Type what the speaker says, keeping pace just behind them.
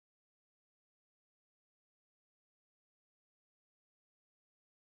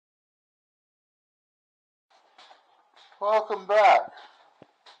Welcome back.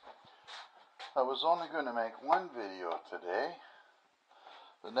 I was only going to make one video today,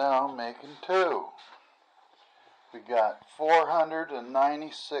 but now I'm making two. We got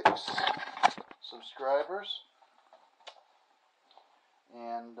 496 subscribers,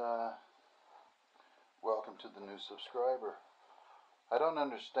 and welcome to the new subscriber. I don't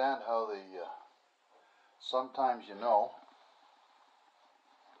understand how the sometimes you know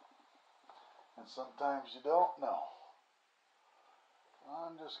and sometimes you don't know.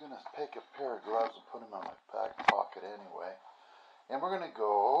 I'm just going to take a pair of gloves and put them in my back pocket anyway. And we're going to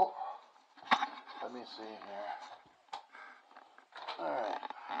go, let me see here. Alright.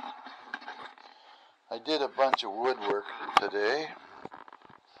 I did a bunch of woodwork today.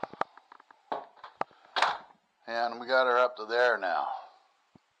 And we got her up to there now.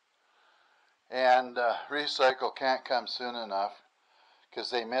 And recycle can't come soon enough because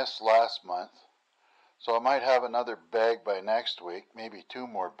they missed last month. So I might have another bag by next week, maybe 2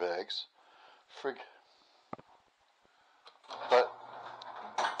 more bags. But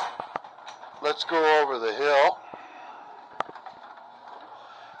let's go over the hill.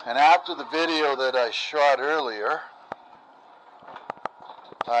 And after the video that I shot earlier,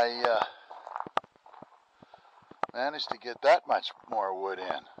 I managed to get that much more wood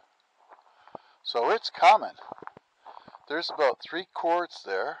in. So it's coming. There's about 3 quarts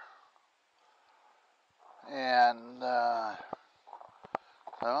there. And,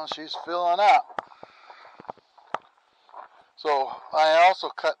 well, she's filling up. So, I also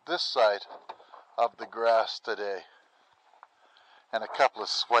cut this side of the grass today. And a couple of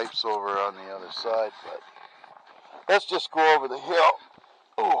swipes over on the other side. But let's just go over the hill.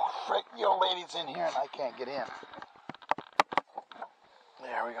 Oh, frick, the old lady's in here and I can't get in.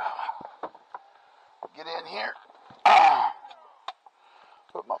 There we go. Get in here.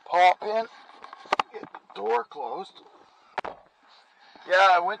 Put my pop in. Get the door closed. Yeah,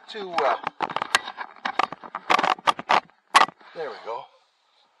 I went to, there we go.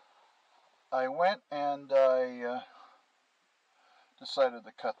 I went and I decided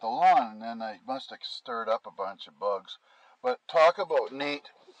to cut the lawn, and then I must have stirred up a bunch of bugs. But talk about neat.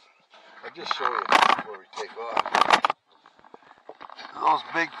 I'll just show you before we take off. Those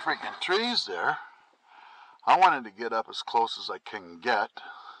big freaking trees there, I wanted to get up as close as I can get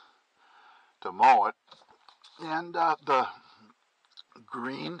to mow it, and the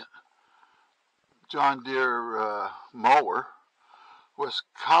green John Deere mower was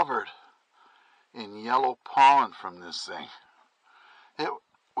covered in yellow pollen from this thing. It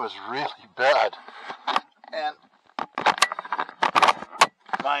was really bad, and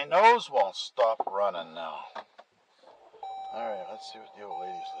my nose won't stop running now. Alright, let's see what the old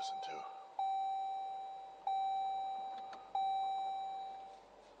ladies listen to.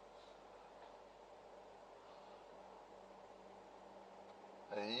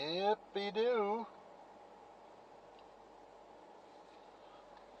 Yippee-doo.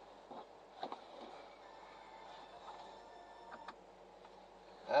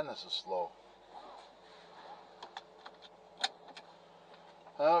 And this is slow.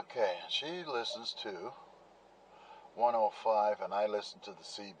 Okay, she listens to 105 and I listen to the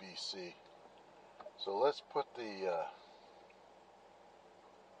CBC. So let's put the,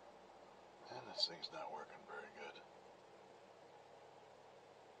 and this thing's not working very good.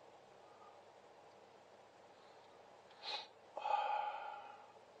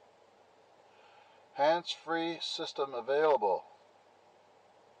 Hands-free system available.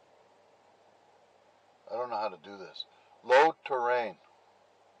 I don't know how to do this. Load terrain.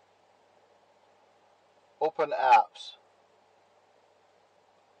 Open apps.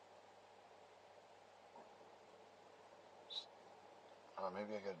 Oh,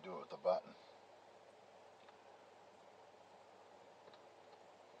 maybe I gotta do it with the button.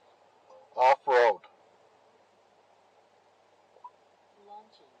 Off-road.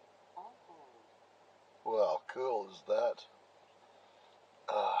 Launching off-road. Well, cool is that.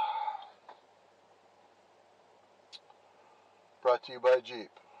 Brought to you by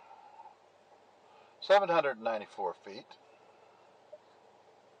Jeep. 794 feet.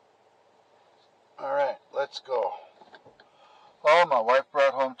 Alright, let's go. Oh, my wife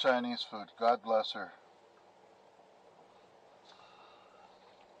brought home Chinese food. God bless her.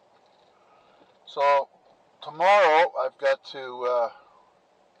 So, tomorrow I've got to,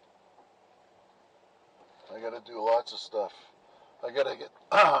 I gotta do lots of stuff. I gotta get,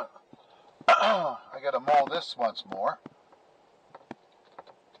 I gotta mow this once more.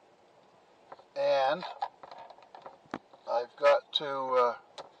 And I've got to,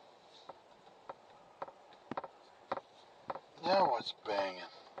 yeah, what's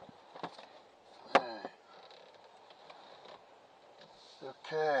banging? Hey.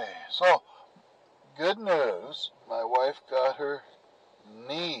 Okay, so good news. My wife got her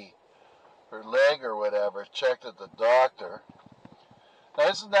knee, her leg or whatever, checked at the doctor. Now,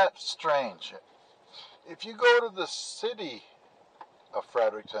 isn't that strange? If you go to the city of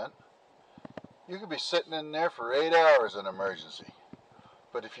Fredericton, you could be sitting in there for 8 hours in emergency.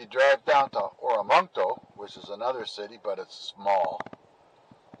 But if you drive down to Oramonto, which is another city, but it's small,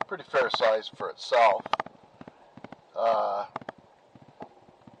 pretty fair size for itself,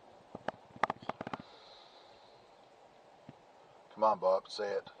 come on, Bob, say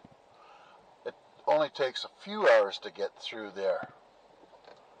it. It only takes a few hours to get through there.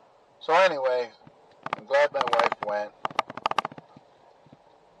 So anyway, I'm glad my wife went.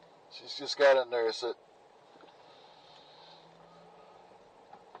 She's just got to nurse it.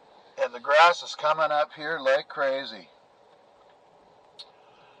 And the grass is coming up here like crazy.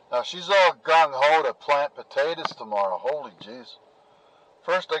 Now she's all gung-ho to plant potatoes tomorrow. Holy jeez.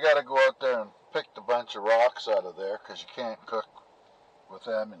 First I got to go out there and pick a bunch of rocks out of there, because you can't cook with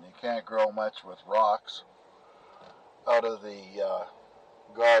them and you can't grow much with rocks out of the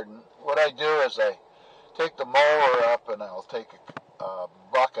garden. What I do is I take the mower up and I'll take a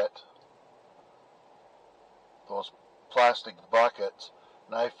bucket, those plastic buckets,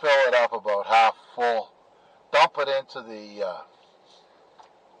 and I fill it up about half full, dump it into the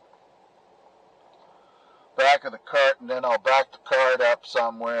back of the cart, and then I'll back the cart up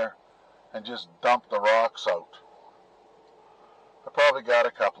somewhere and just dump the rocks out. I probably got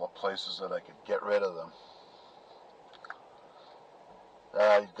a couple of places that I could get rid of them.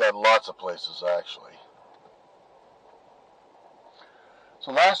 You've got lots of places actually.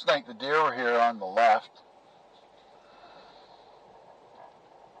 So last night the deer were here on the left.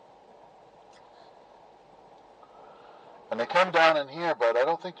 And they come down in here, but I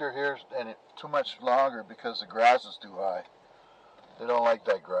don't think they're here any too much longer because the grass is too high. They don't like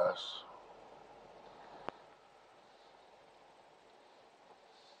that grass.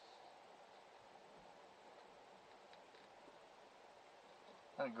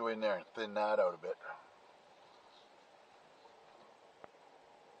 I'm going to go in there and thin that out a bit.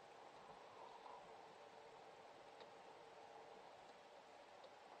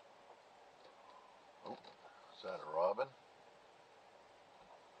 Oh, is that a robin?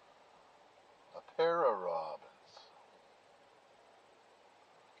 A pair of robins,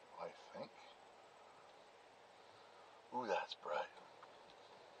 I think. Ooh, that's bright.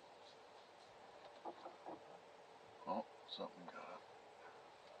 Oh, something got up.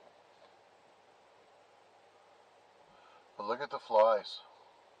 But look at the flies.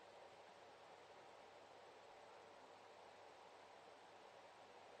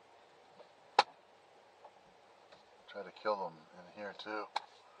 Try to kill them in here too.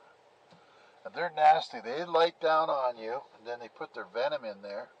 And they're nasty. They light down on you, and then they put their venom in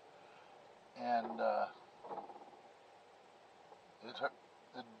there, and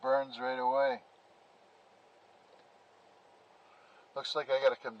it burns right away. Looks like I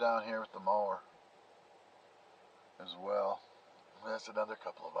got to come down here with the mower as well. That's another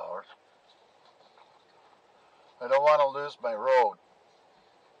couple of hours. I don't want to lose my road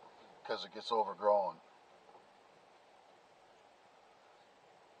because it gets overgrown.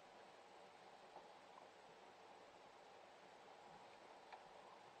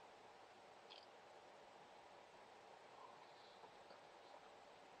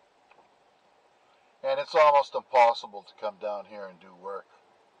 And it's almost impossible to come down here and do work.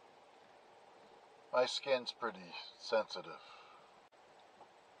 My skin's pretty sensitive.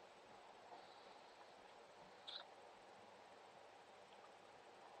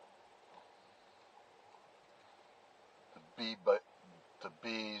 The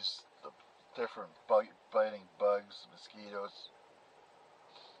bees, the different biting bugs, mosquitoes.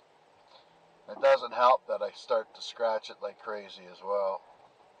 It doesn't help that I start to scratch it like crazy as well.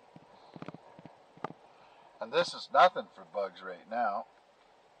 And this is nothing for bugs right now.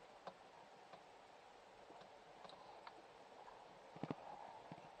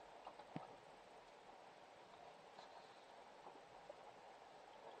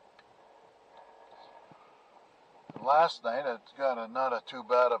 And last night I got not too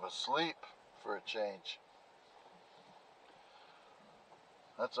bad of a sleep for a change.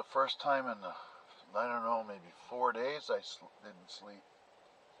 That's the first time in I don't know, maybe 4 days I didn't sleep.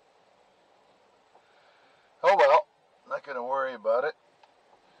 Oh well, not going to worry about it,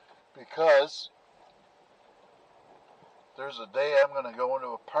 because there's a day I'm going to go into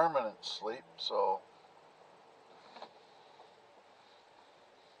a permanent sleep, so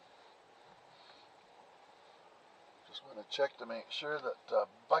just want to check to make sure that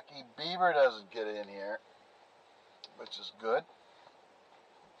Bucky beaver doesn't get in here, which is good.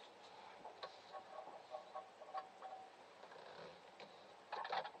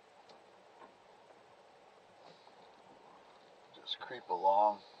 Let's creep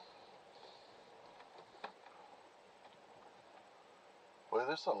along. Boy,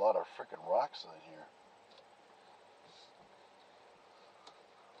 there's a lot of freaking rocks in here.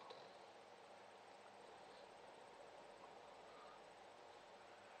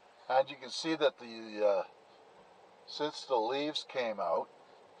 And you can see that since the leaves came out,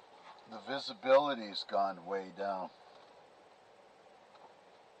 the visibility's gone way down.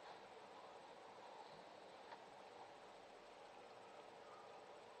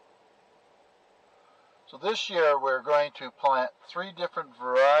 So this year we're going to plant 3 different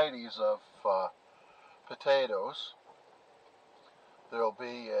varieties of potatoes. There'll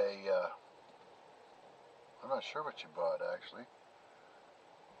be I'm not sure what you bought actually.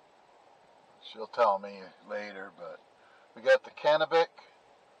 She'll tell me later, but we got the Kennebec,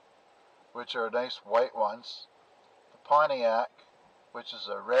 which are nice white ones, the Pontiac, which is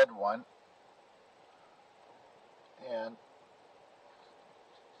a red one, and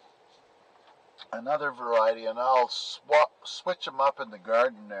another variety, and I'll switch them up in the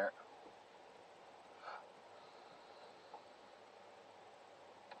garden there.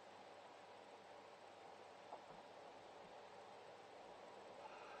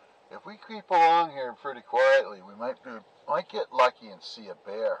 If we creep along here pretty quietly, we might get lucky and see a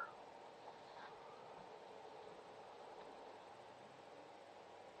bear.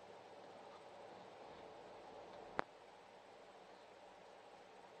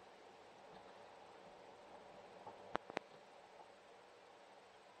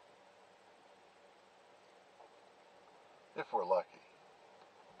 If we're lucky.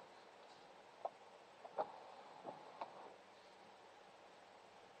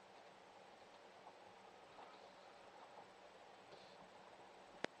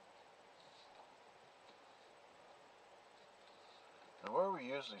 And where we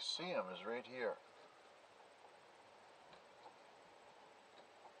usually see them is right here.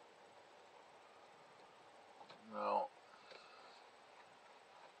 No.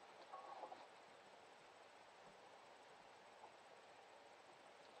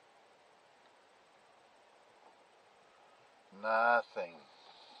 Nothing.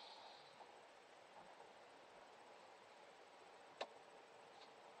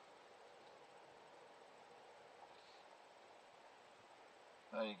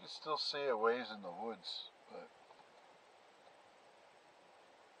 Now you can still see a ways in the woods, but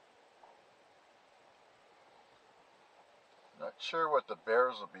not sure what the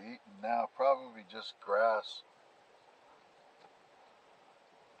bears will be eating now. Probably just grass.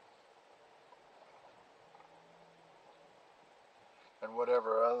 And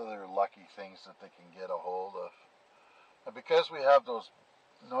whatever other lucky things that they can get a hold of. And because we have those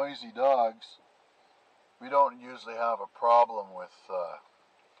noisy dogs, we don't usually have a problem with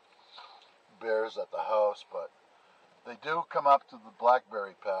bears at the house, but they do come up to the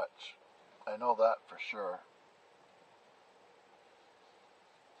blackberry patch. I know that for sure.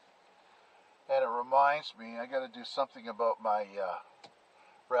 And it reminds me, I got to do something about my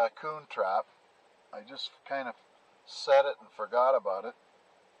raccoon trap. I just kind of set it and forgot about it.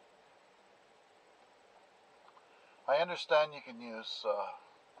 I understand you can use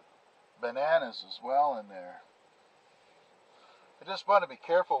bananas as well in there. I just want to be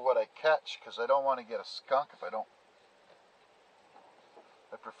careful what I catch because I don't want to get a skunk if I don't.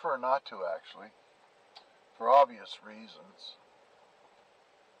 I prefer not to actually, for obvious reasons.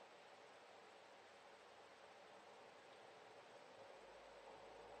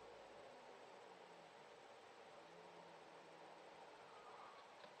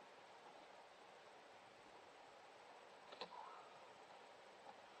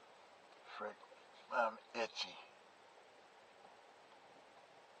 Frick, I'm itchy.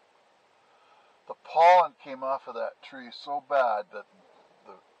 The pollen came off of that tree so bad that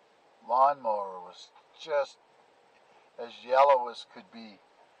the lawnmower was just as yellow as could be.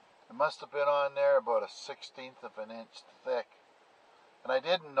 It must have been on there about a 1/16 of an inch thick. And I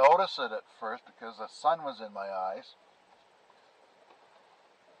didn't notice it at first because the sun was in my eyes.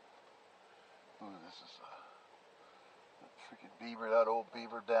 Ooh, this is that freaking beaver, that old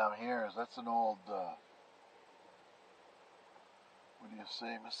beaver down here. That's an old, what do you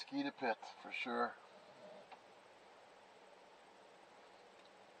say, mosquito pit for sure.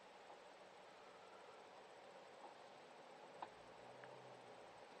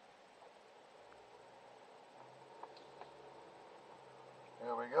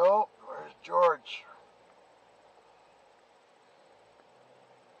 There we go. Where's George?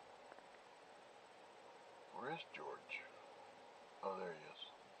 Where is George? Oh, there he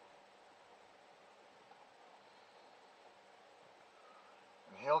is.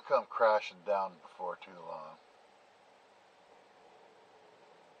 And he'll come crashing down before too long.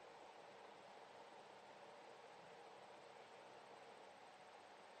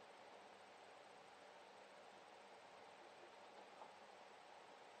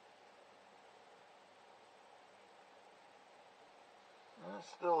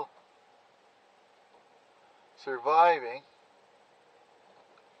 Still surviving.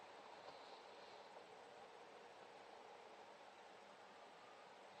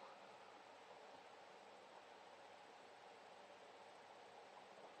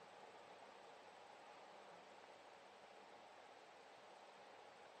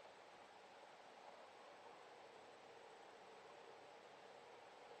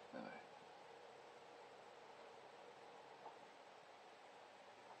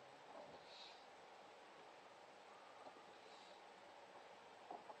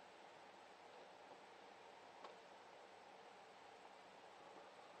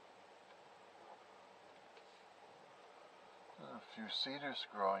 A few cedars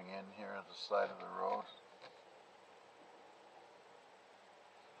growing in here at the side of the road.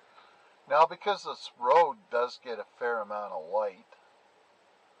 Now, because this road does get a fair amount of light,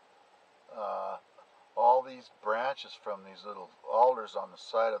 all these branches from these little alders on the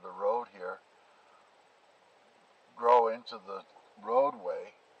side of the road here grow into the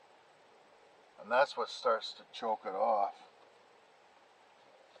roadway, and that's what starts to choke it off.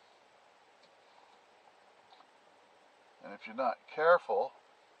 And if you're not careful,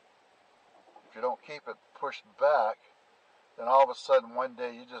 if you don't keep it pushed back, then all of a sudden one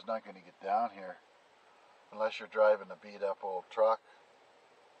day you're just not going to get down here unless you're driving a beat up old truck.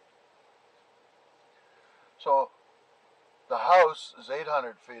 So the house is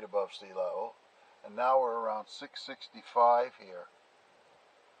 800 feet above sea level, and now we're around 665 here,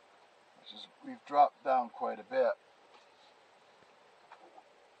 which is, we've dropped down quite a bit.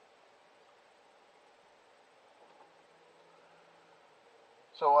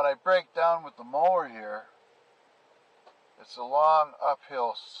 So when I break down with the mower here, it's a long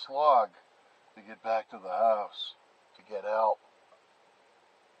uphill slog to get back to the house to get help.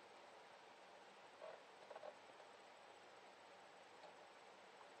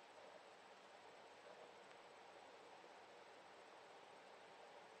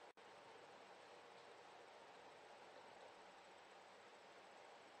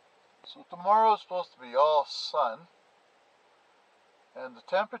 So tomorrow is supposed to be all sun, and the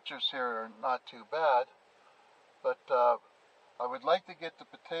temperatures here are not too bad, but I would like to get the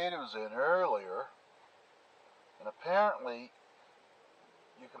potatoes in earlier, and apparently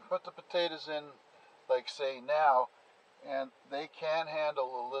you can put the potatoes in, like say now, and they can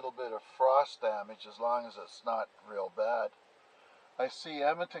handle a little bit of frost damage as long as it's not real bad. I see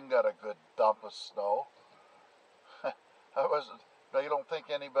Edmonton got a good dump of snow. I don't think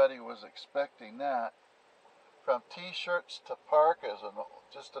anybody was expecting that. From t-shirts to parkas, and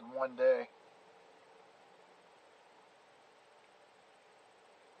just in one day.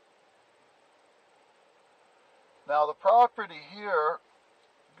 Now the property here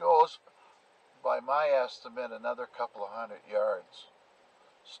goes, by my estimate, another couple of 100 yards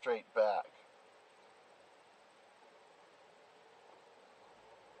straight back.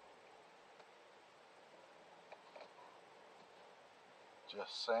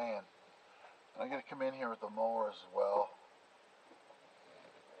 Just saying. I'm going to come in here with the mower as well.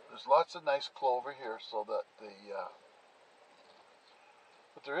 There's lots of nice clover here, so that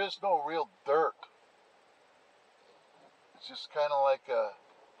but there is no real dirt. It's just kind of like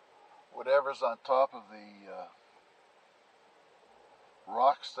whatever's on top of the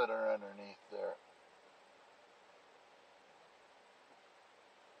rocks that are underneath there.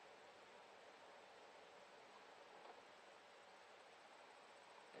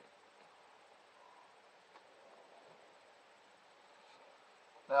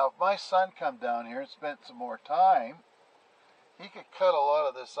 Now, if my son come down here and spent some more time, he could cut a lot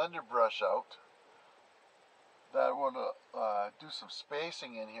of this underbrush out. That would do some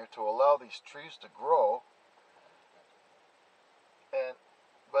spacing in here to allow these trees to grow. And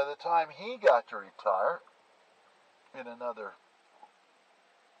by the time he got to retire, in another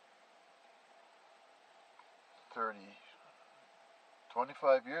 30,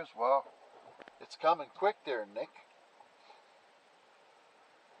 25 years, wow, it's coming quick there, Nick.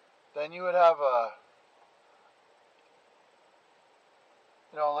 Then you would have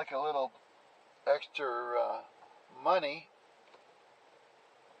like a little extra money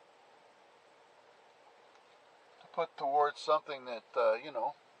to put towards something that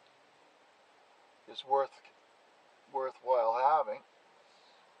is worthwhile having.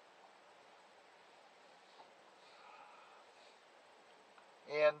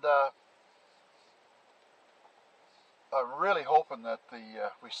 And I'm really hoping that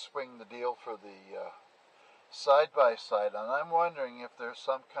we swing the deal for the side-by-side, and I'm wondering if there's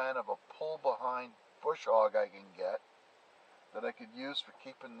some kind of a pull-behind bush hog I can get that I could use for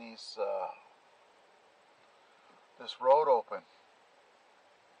keeping this road open.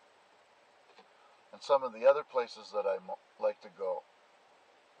 and some of the other places that I like to go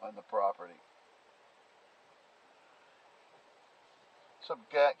on the property. Some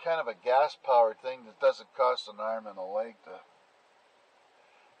kind of a gas-powered thing that doesn't cost an arm and a leg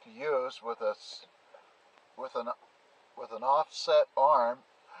to use, with an offset arm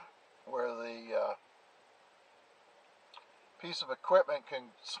where the piece of equipment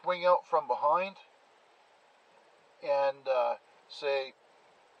can swing out from behind and say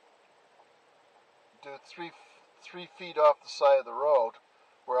do three feet off the side of the road,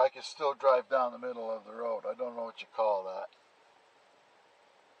 where I can still drive down the middle of the road. I don't know what you call that.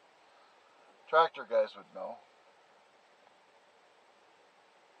 Tractor guys would know.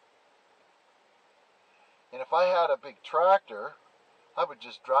 And if I had a big tractor, I would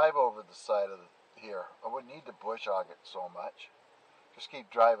just drive over the side of here. I wouldn't need to bush hog it so much. Just keep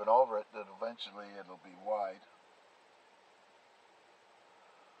driving over it, then eventually it'll be wide.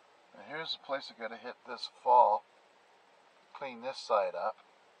 And here's the place I gotta hit this fall. Clean this side up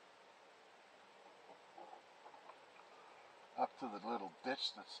to the little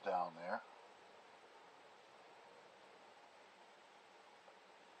ditch that's down there.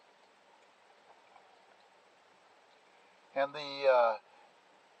 And the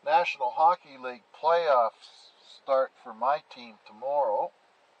National Hockey League playoffs start for my team tomorrow.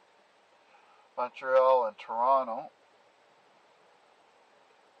 Montreal and Toronto.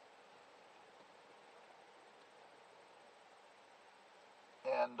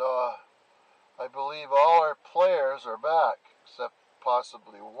 And I believe all our players are back, except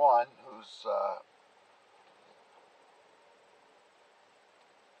possibly one who's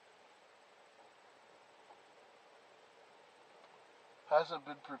hasn't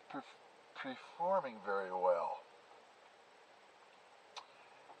been performing very well.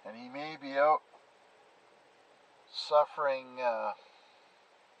 And he may be out suffering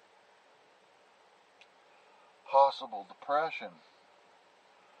possible depression.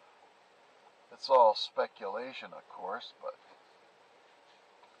 It's all speculation, of course, but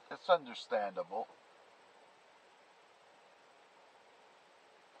it's understandable.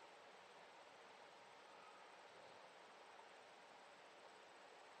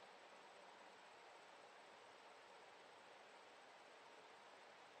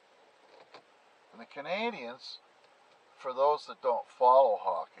 And the Canadians, for those that don't follow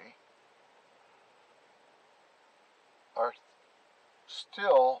hockey, are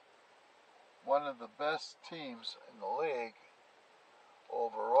still one of the best teams in the league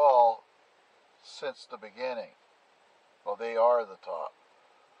overall since the beginning. Well, they are the top.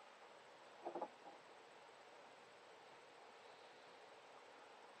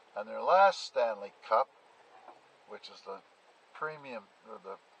 And their last Stanley Cup, which is the premium or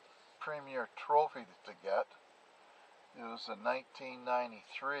the premier trophy to get, it was in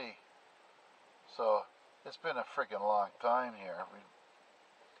 1993. So it's been a freaking long time here.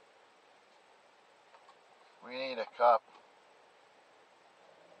 We need a cup.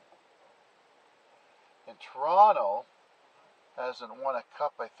 And Toronto hasn't won a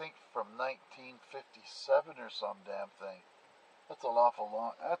cup, I think, from 1957 or some damn thing. That's an awful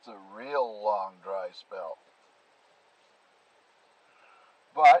long, that's a real long dry spell.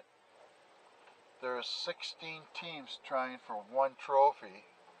 But there's 16 teams trying for one trophy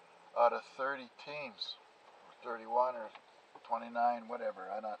out of 30 teams, 31 or 29,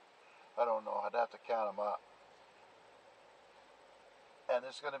 whatever. I don't know. I'd have to count them up. And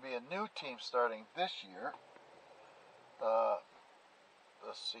there's going to be a new team starting this year, the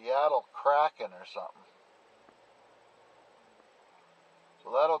Seattle Kraken or something.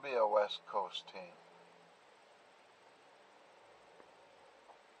 So that'll be a West Coast team.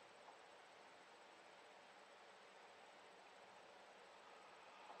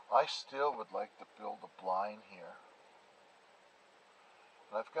 I still would like to build a blind here.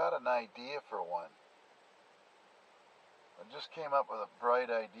 And I've got an idea for one. I just came up with a bright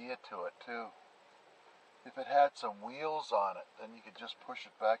idea to it too. If it had some wheels on it, then you could just push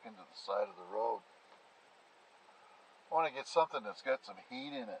it back into the side of the road. I want to get something that's got some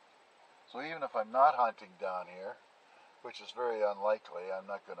heat in it. So even if I'm not hunting down here, which is very unlikely, I'm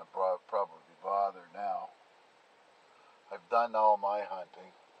not going to probably bother now. I've done all my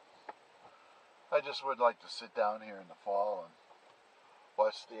hunting. I just would like to sit down here in the fall and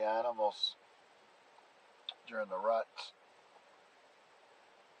watch the animals during the ruts.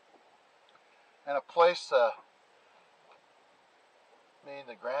 And a place me and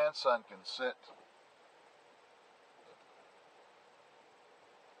the grandson can sit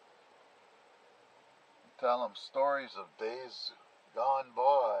and tell him stories of days gone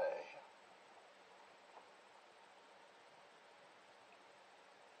by.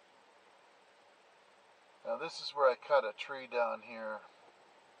 this is where I cut a tree down here,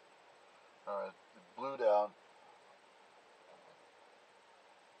 or it blew down.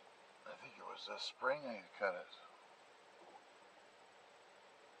 I think it was this spring I cut it.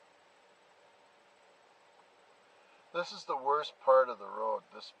 This is the worst part of the road,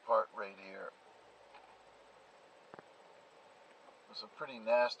 this part right here. There's some pretty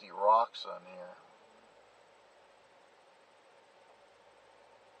nasty rocks on here.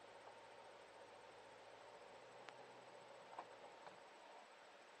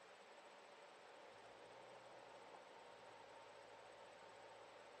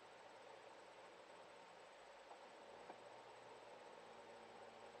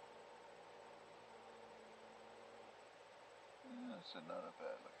 That's not a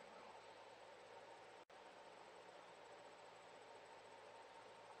bad looking though.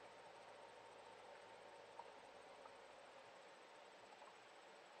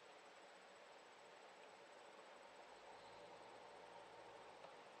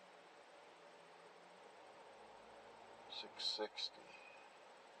 $660.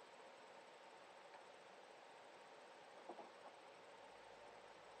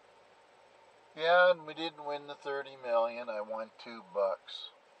 Yeah, and we didn't win the 30 million. I won $2.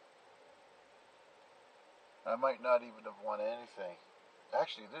 I might not even have won anything.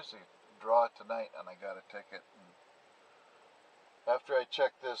 Actually, there's a draw tonight, and I got a ticket. And after I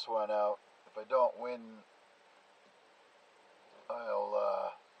check this one out, if I don't win,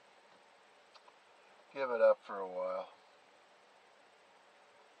 I'll give it up for a while.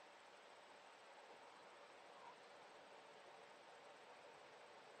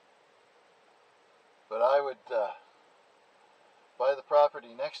 But I would buy the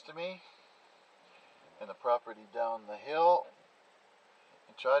property next to me and the property down the hill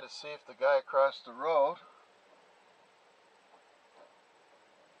and try to see if the guy across the road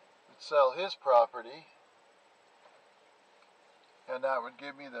would sell his property, and that would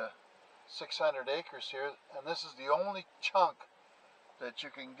give me the 600 acres here, and this is the only chunk that you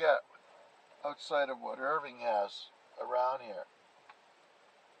can get outside of what Irving has around here.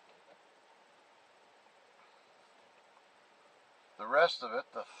 The rest of it,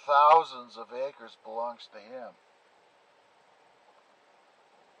 the thousands of acres, belongs to him.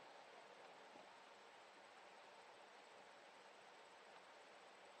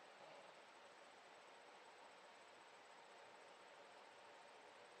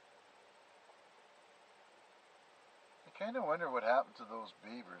 I kind of wonder what happened to those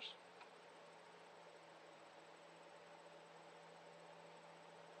beavers.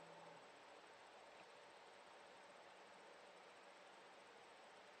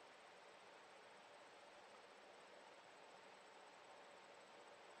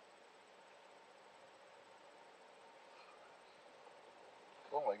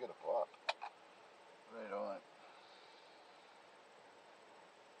 Oh, I get a pop. Right on.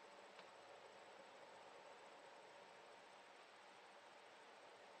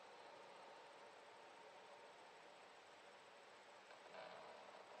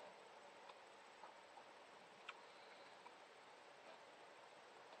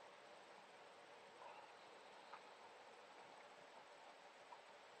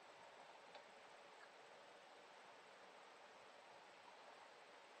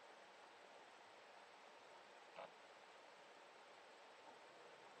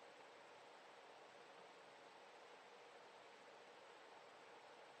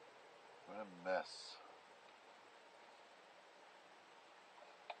 What a mess.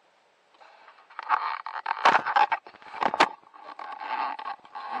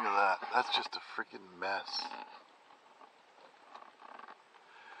 Look at that. That's just a freaking mess.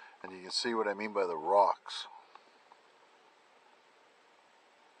 And you can see what I mean by the rocks.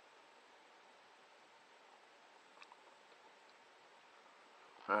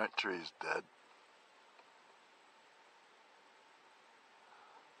 That tree's dead.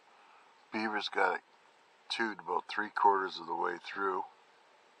 Beaver's got it chewed about 3/4 of the way through.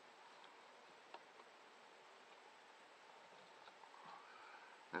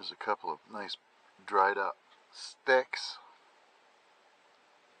 There's a couple of nice dried up sticks.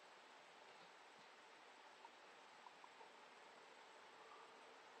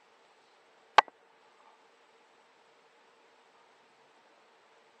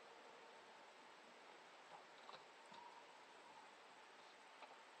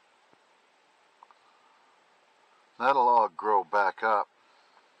 That'll all grow back up.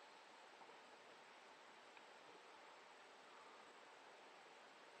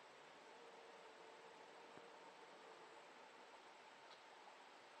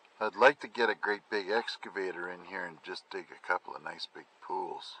 I'd like to get a great big excavator in here and just dig a couple of nice big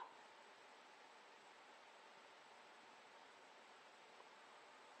pools.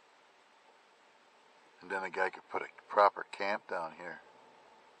 then a guy could put a proper camp down here.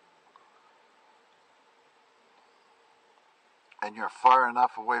 And you're far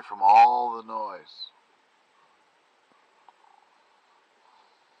enough away from all the noise.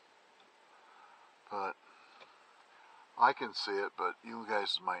 But I can see it, but you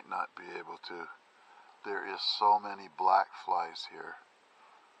guys might not be able to. There is so many black flies here.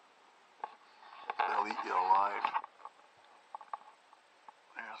 They'll eat you alive.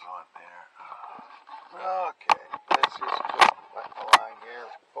 There's one there. Okay, let's just put the line here,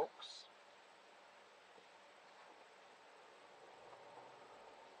 folks.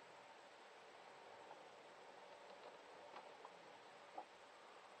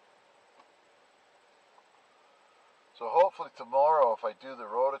 So hopefully tomorrow, if I do the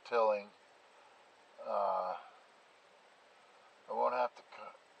rototilling, I won't have to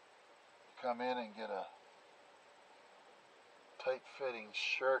come in and get a tight-fitting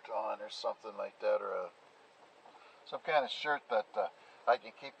shirt on or something like that, or some kind of shirt that I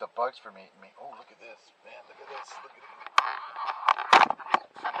can keep the bugs from eating me. Oh, look at this, man! Look at this! Look at this!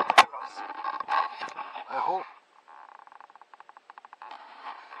 I hope.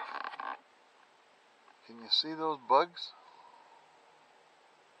 Can you see those bugs?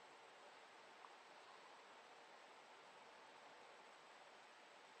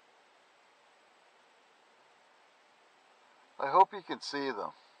 I hope you can see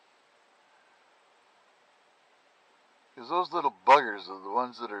them. Because those little buggers are the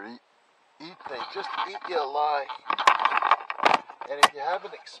ones that are they just eat you alive. And if you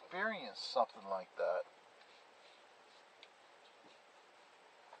haven't experienced something like that,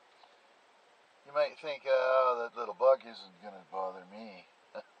 you might think, oh, that little bug isn't going to bother me.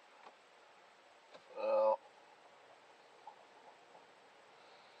 Well,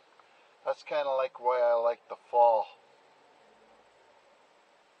 that's kind of like why I like the fall.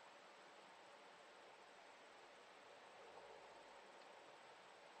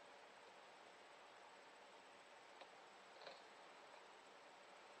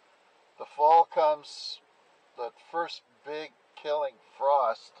 The fall comes, that first big killing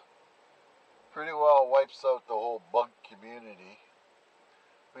frost pretty well wipes out the whole bug community.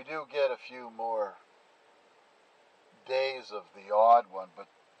 We do get a few more days of the odd one, but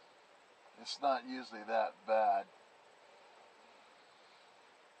it's not usually that bad.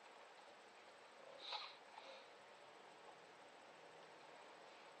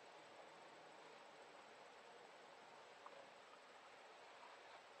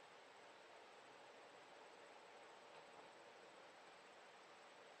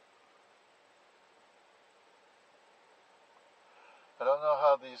 I don't know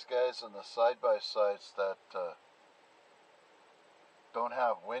how these guys on the side-by-sides that don't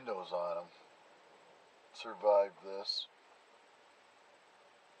have windows on them survived this.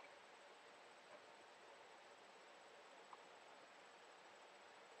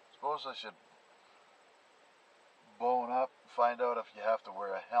 Suppose I should bone up and find out if you have to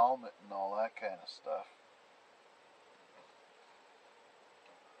wear a helmet and all that kind of stuff.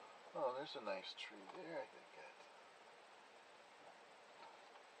 Oh, there's a nice tree there I could get.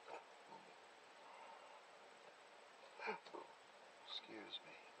 Excuse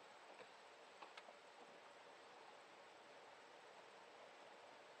me.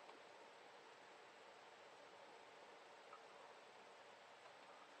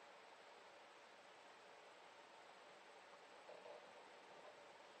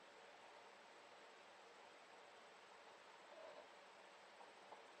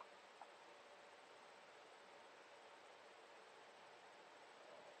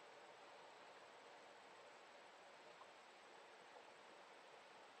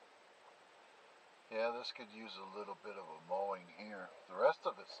 Yeah, this could use a little bit of a mowing here. The rest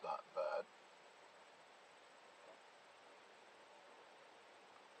of it's not bad.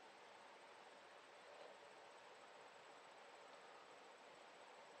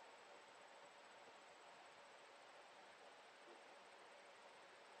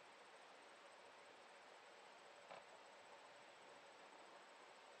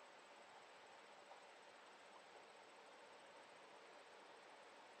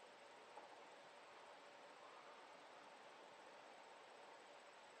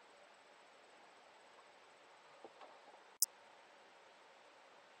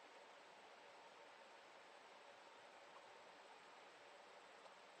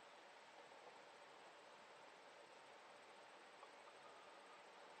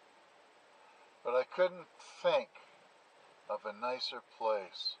 But I couldn't think of a nicer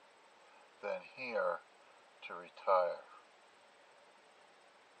place than here to retire.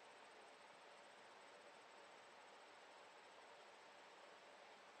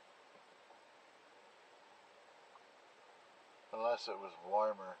 unless it was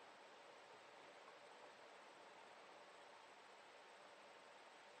warmer.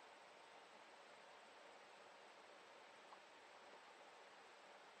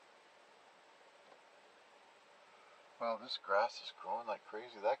 Well, this grass is growing like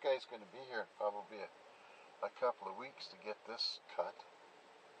crazy. That guy's going to be here in probably a couple of weeks to get this cut.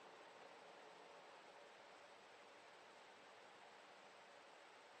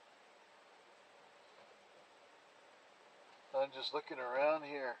 I'm just looking around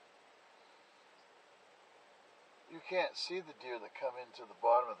here. You can't see the deer that come into the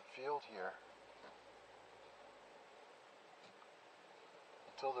bottom of the field here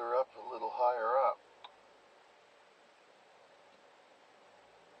until they're up a little higher up.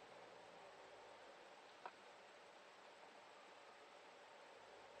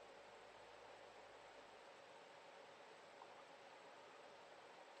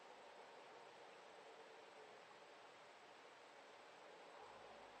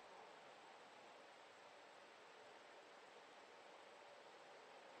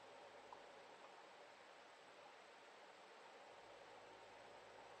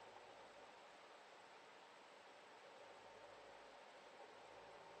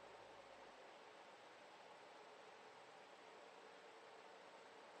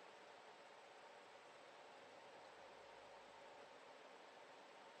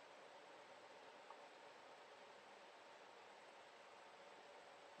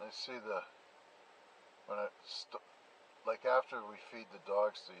 I see like after we feed the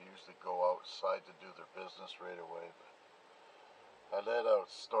dogs, they usually go outside to do their business right away. But I let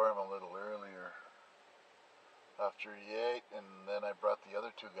out Storm a little earlier after he ate, and then I brought the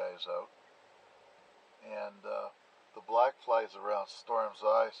other two guys out. And the black flies around Storm's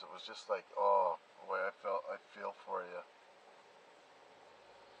eyes, it was just like, oh boy, I feel for you.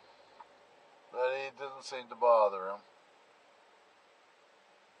 But it didn't seem to bother him.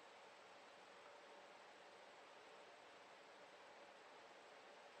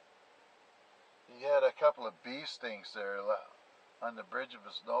 He had a couple of bee stings there on the bridge of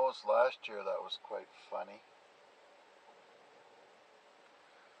his nose last year. That was quite funny.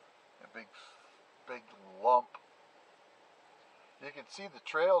 A big lump. You can see the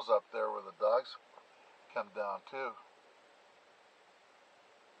trails up there where the dogs come down too.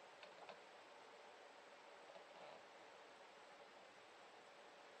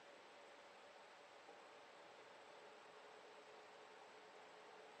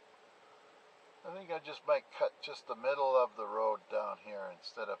 I think I just might cut just the middle of the road down here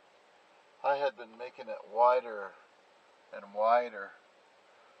instead of, I had been making it wider and wider,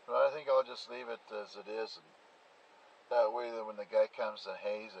 but I think I'll just leave it as it is, and that way that when the guy comes and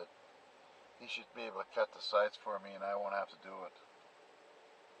hays it, he should be able to cut the sides for me and I won't have to do it.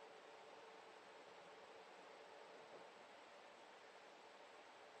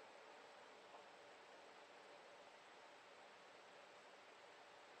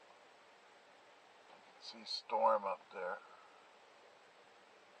 See Storm up there.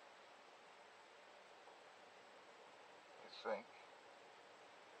 I think.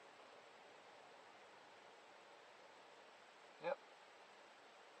 Yep.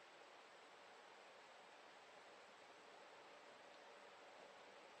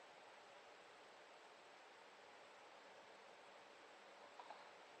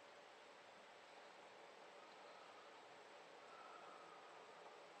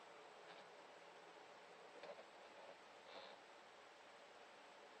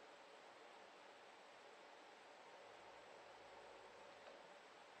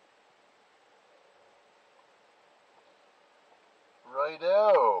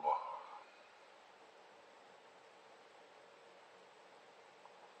 Righto.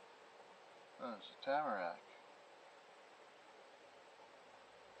 There's a tamarack.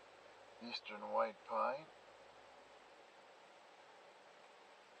 Eastern white pine.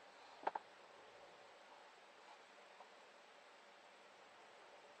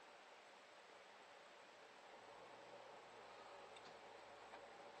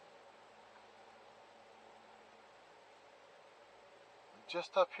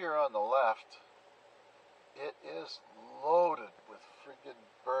 Just up here on the left, it is loaded with friggin'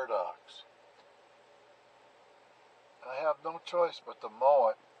 burdocks. I have no choice but to mow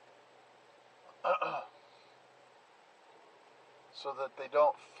it so that they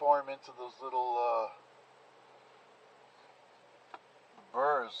don't form into those little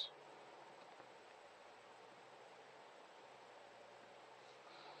burrs.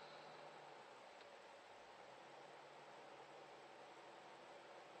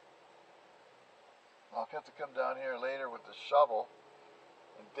 I'll have to come down here later with the shovel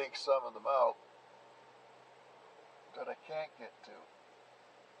and dig some of them out. that I can't get to.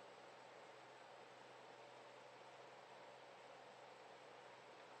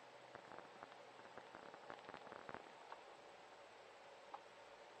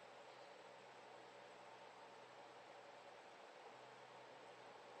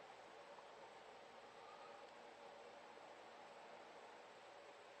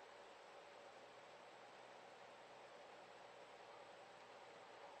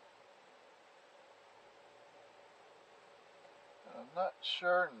 I'm not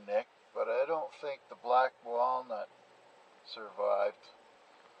sure, Nick, but I don't think the black walnut survived,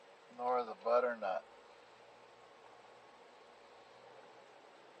 nor the butternut.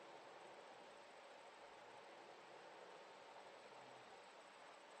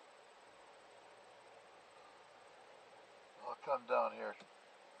 I'll come down here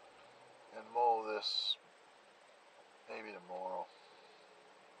and mow this maybe tomorrow.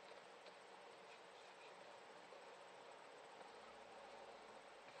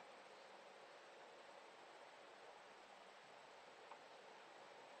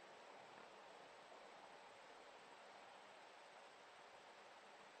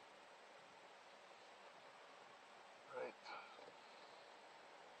 Right.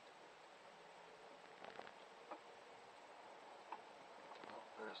 Oh,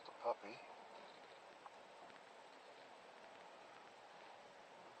 there's the puppy.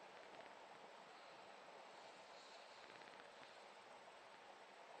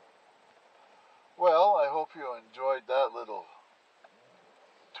 Well, I hope you enjoyed that little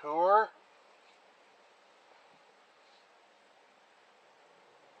tour.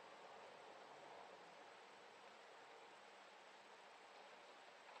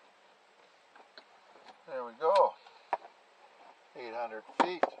 There we go. 800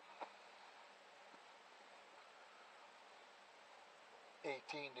 feet.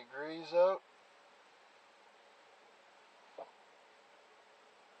 18 degrees out.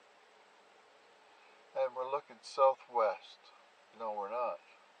 And we're looking southwest. No, we're not.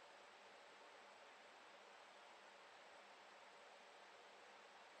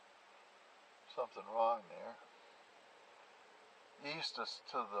 Something wrong there. East is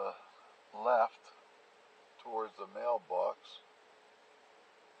to the left, towards the mailbox.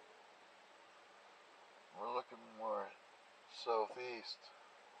 We're looking more southeast.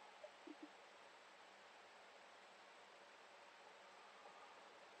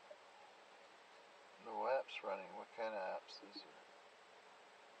 No apps running. What kind of apps is there?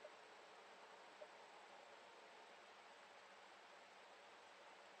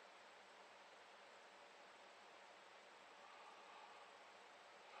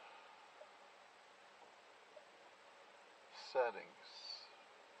 Settings.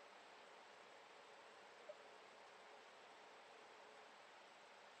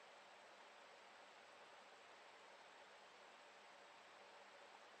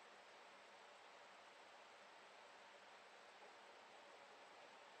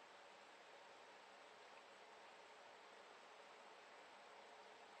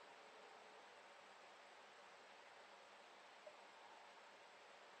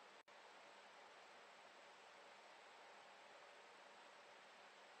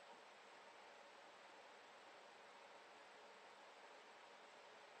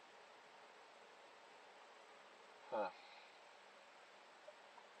 Huh.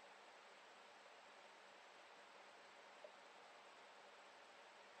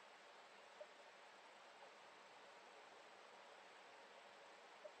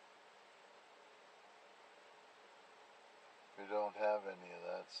 We don't have any of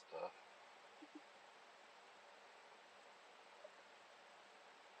that stuff.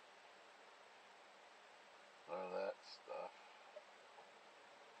 Or that stuff.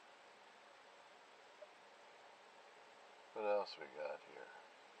 What else we got here?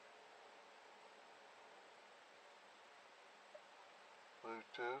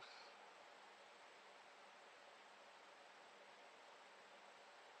 Bluetooth.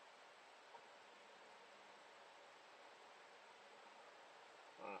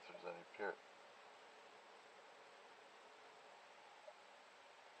 I don't know if there's any period.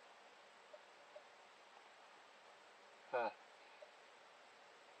 Huh.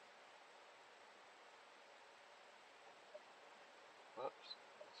 Whoops.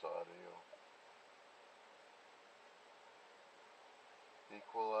 It's audio.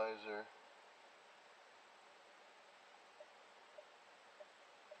 Equalizer.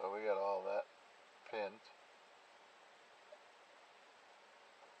 Oh, we got all that pinned.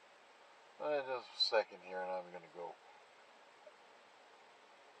 Just a second here and I'm going to go.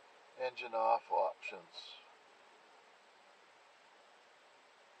 Engine off options.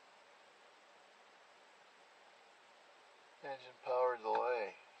 Engine power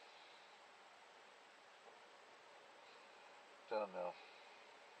delay. Don't know.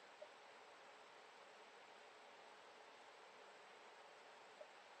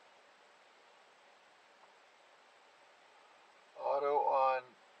 Auto on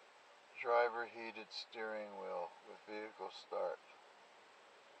driver heated steering wheel with vehicle start.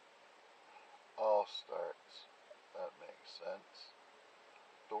 All starts. That makes sense.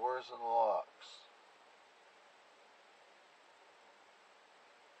 Doors and locks.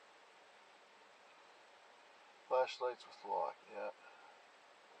 Flashlights with lock, yeah.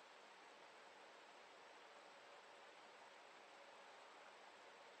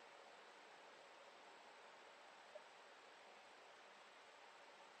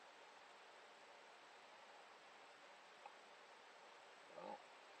 Oh.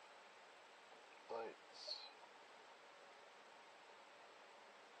 Lights.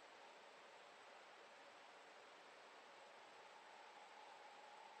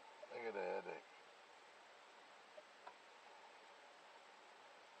 I get a headache.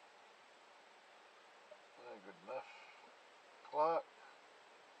 Good enough. Clock.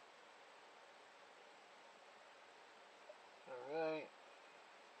 Alright.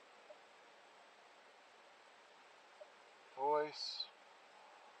 Voice.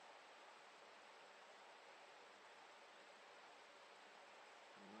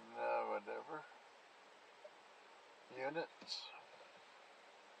 No, whatever. Units.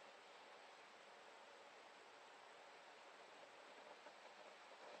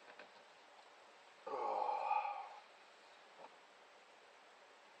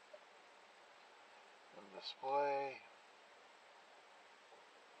 And display.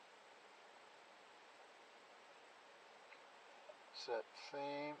 Set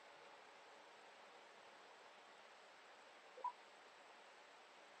theme.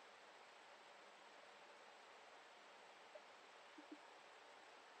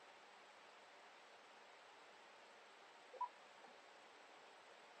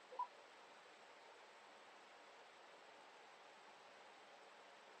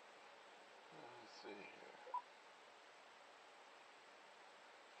 Let's see here.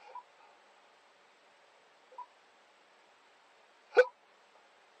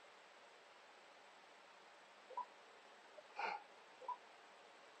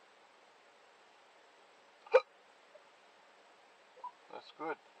 That's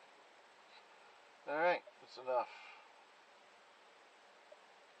good. Alright, that's enough.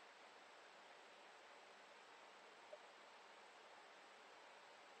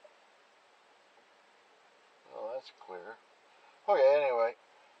 Well, that's clear. Okay, anyway,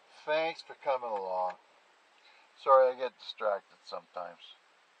 thanks for coming along. Sorry I get distracted sometimes.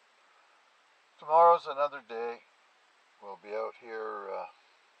 Tomorrow's another day. We'll be out here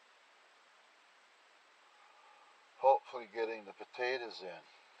hopefully getting the potatoes in.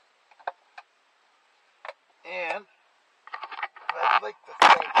 And I'd like to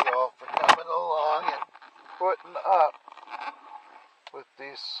thank you all for coming along and putting up with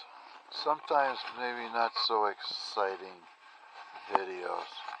these sometimes maybe not so exciting videos.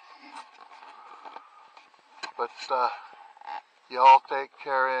 But you all take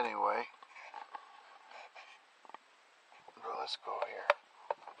care anyway. Well, let's go here.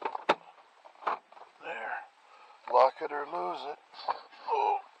 There. Lock it or lose it.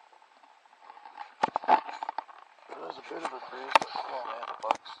 Oh. It was a bit of a breeze, but oh man, the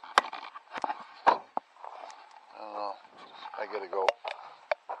bucks. I don't know. I gotta go.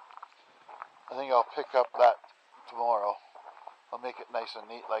 I think I'll pick up that tomorrow. I'll make it nice and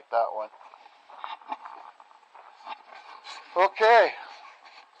neat like that one. Okay.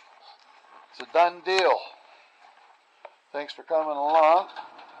 It's a done deal. Thanks for coming along.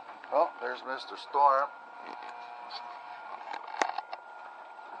 Oh, there's Mr. Storm.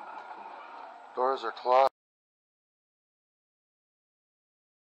 Doors are closed.